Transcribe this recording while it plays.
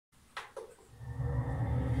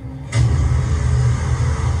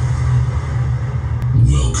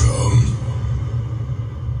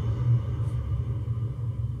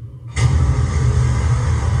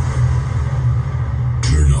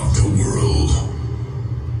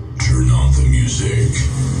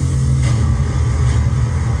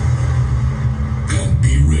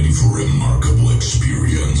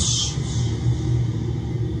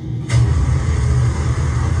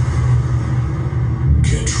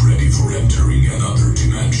for entering another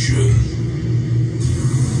dimension.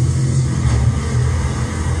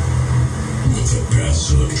 With the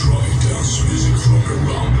best electronic dance music from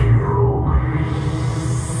around the world.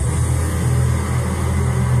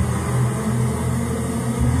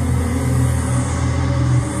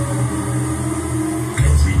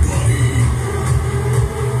 Everybody,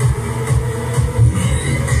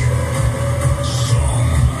 make some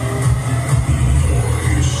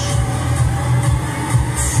noise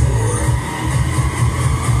for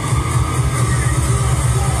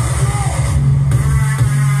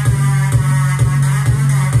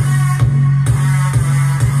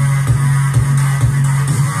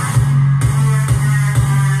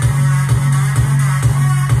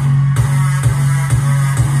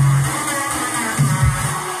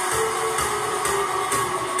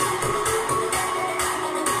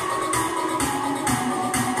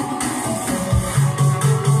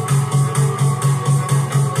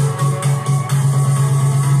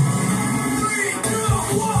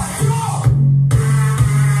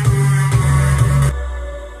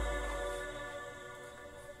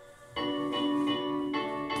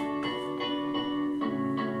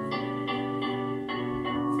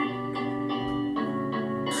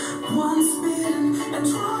once bitten and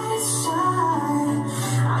twice shy.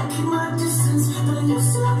 I keep my distance, but you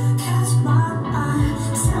still catch my eye.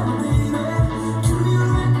 Tell me, baby, do you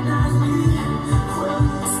recognize me? Well,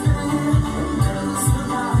 it's been, it doesn't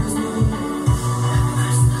surprise me.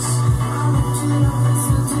 Christmas, I looked it up and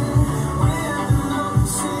sent it. Way up below,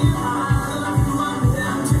 saying I love you, I'm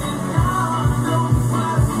tempted. Now I know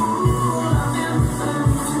what a fool I've been.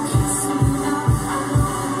 To kiss me now, I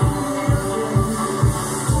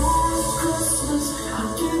Christmas,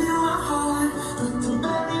 I gave you my heart, but the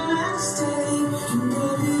very next day you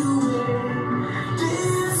gave it away.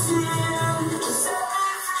 This year, just set me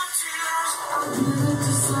through tears. I'll give it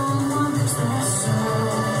to someone special.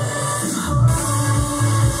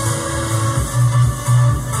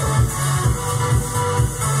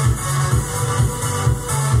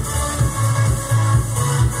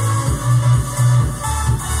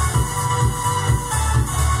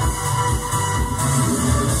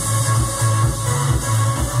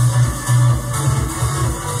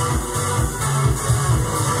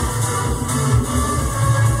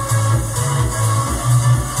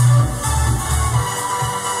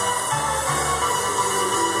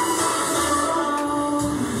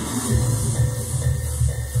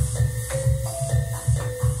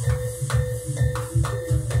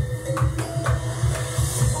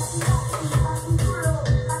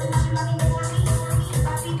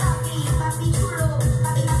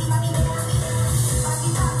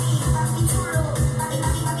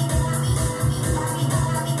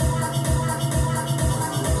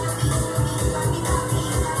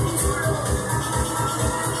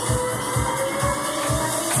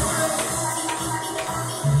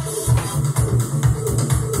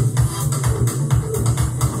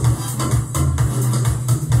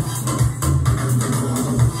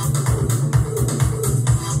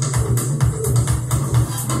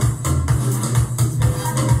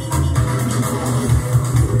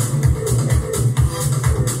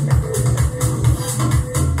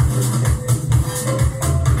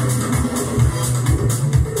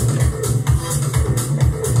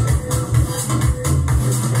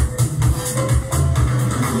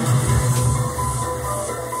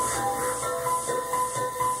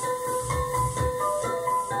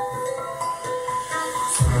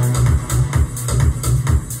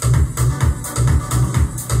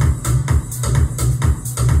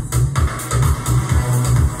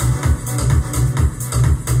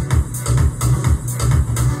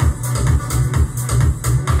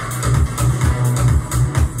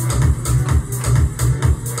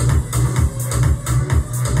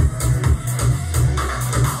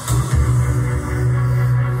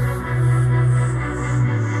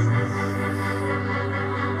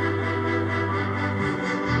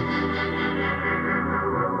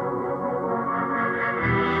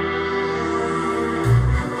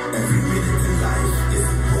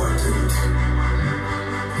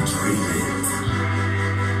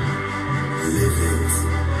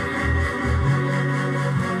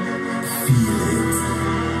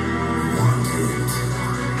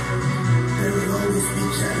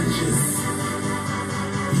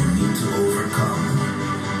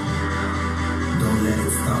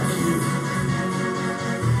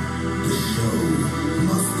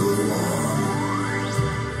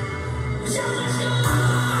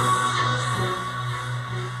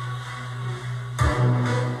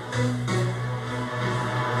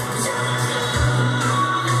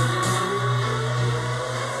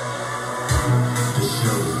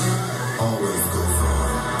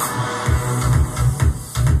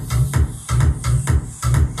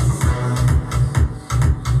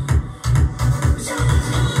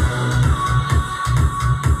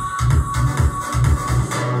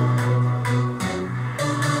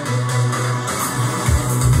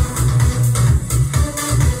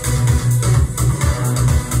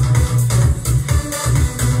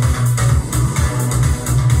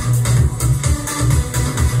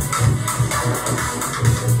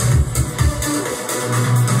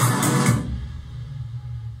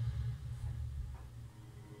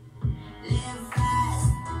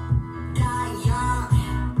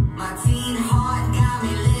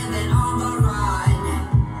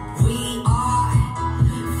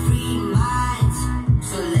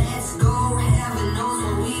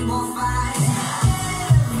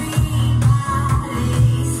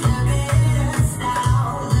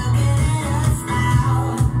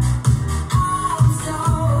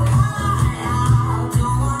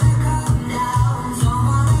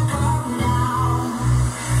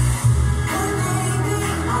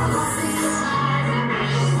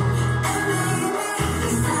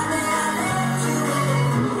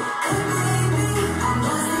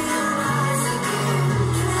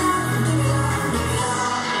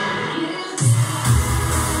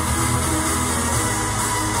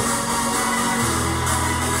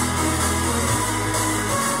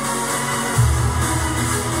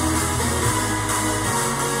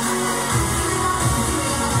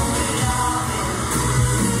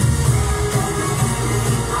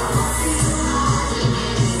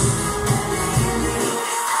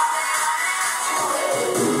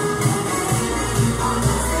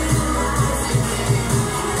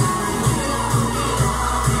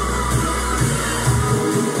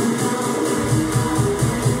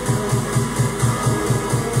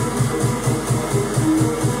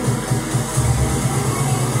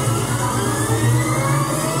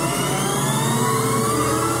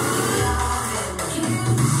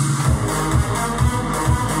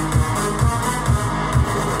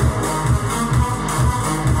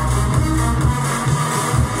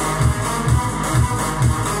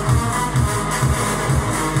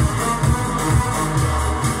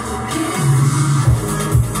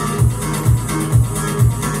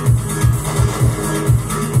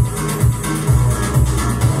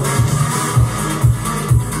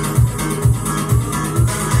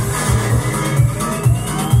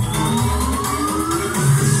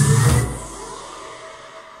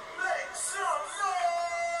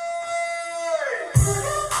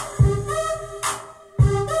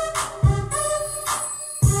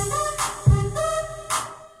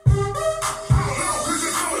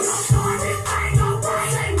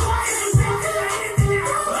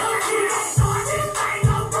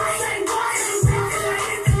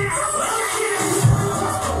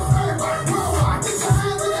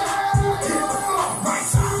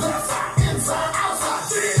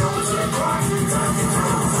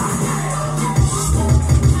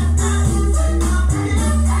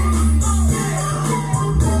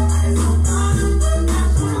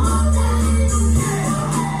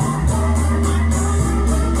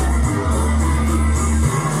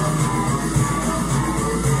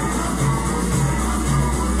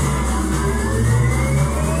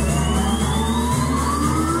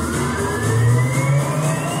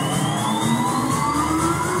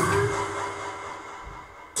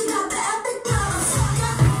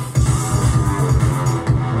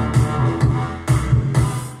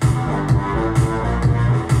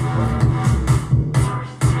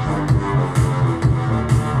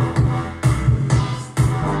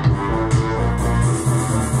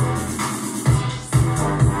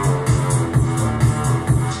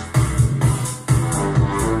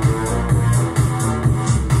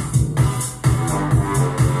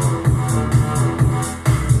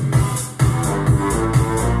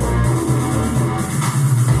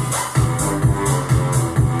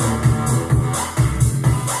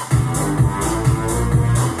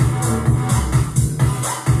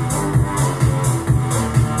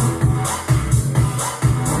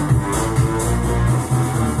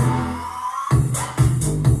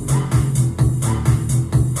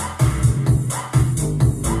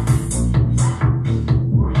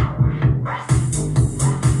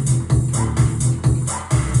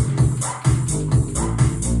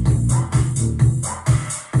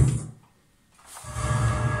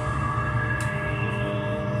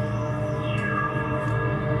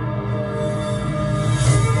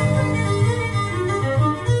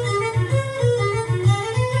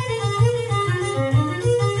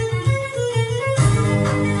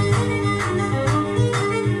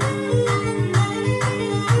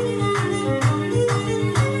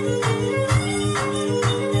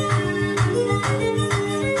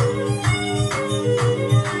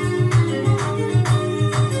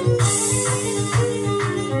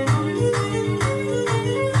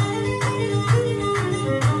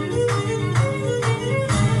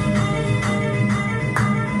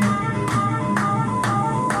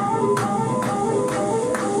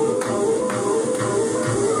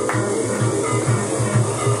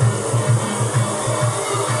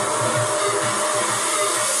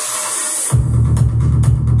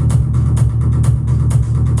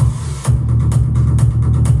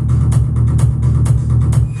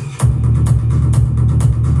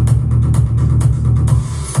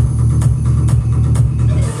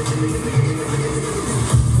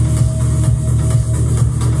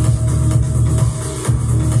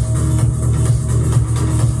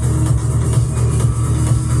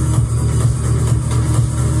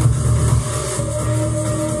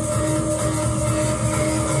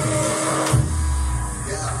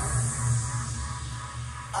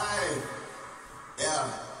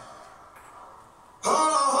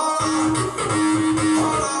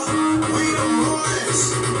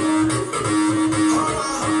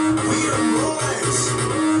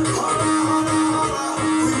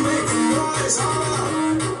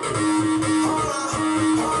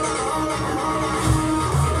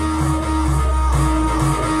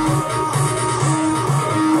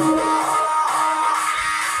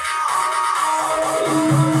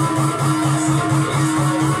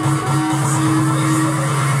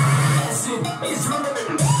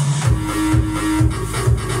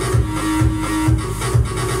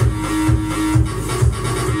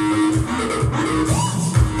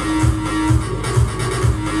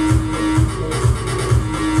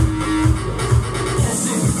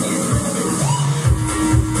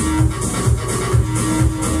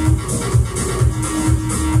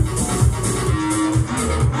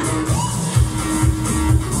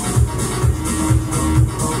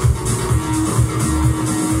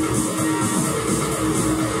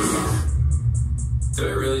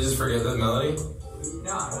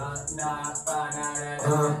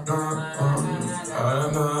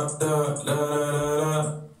 Wake up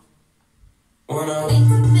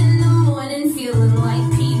in the morning feeling like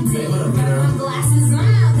PD. Grab my glasses, I'm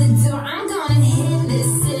out the door. I'm gonna hit this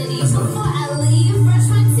city. Before I leave, brush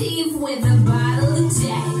my teeth with a bottle of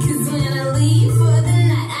Jack. 'Cause when I leave for the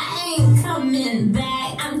night, I ain't coming back.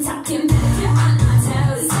 I'm talking back on my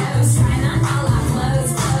toes, toes. Trying on all our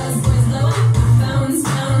clothes, clothes. Boys blow up our phones,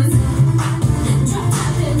 phones. Dropped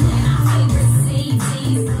up and playing our favorite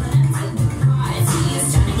CDs. Pulling up to the parties,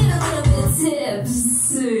 trying to get a little bit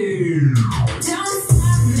tipsy. Don't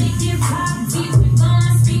stop, make it pop deep. We're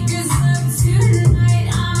gonna speakers up tonight.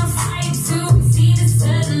 I'm a fight to see the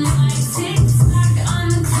sudden light. Tick tock on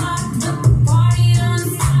the clock, the party don't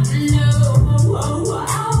stop. No, oh, oh,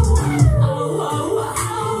 oh, oh, oh,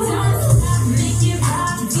 oh. Don't stop, make it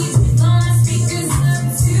pop deep. We're gonna speakers up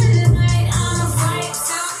tonight. I'm a fight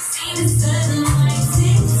to see the sudden light.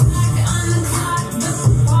 Tick tock on the clock, the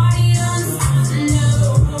party don't stop. No,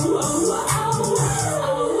 oh, oh, oh,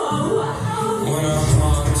 oh, oh, oh. When I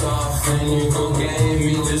popped off, then you go gave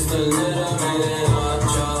me just a little minute hot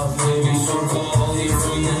chop. Baby, so cold, he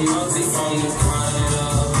from the north, he from the Canada.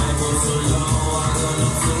 I go so low, I got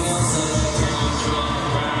nothing else that I can't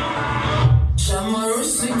drop. Shot my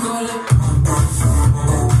wrist and got it.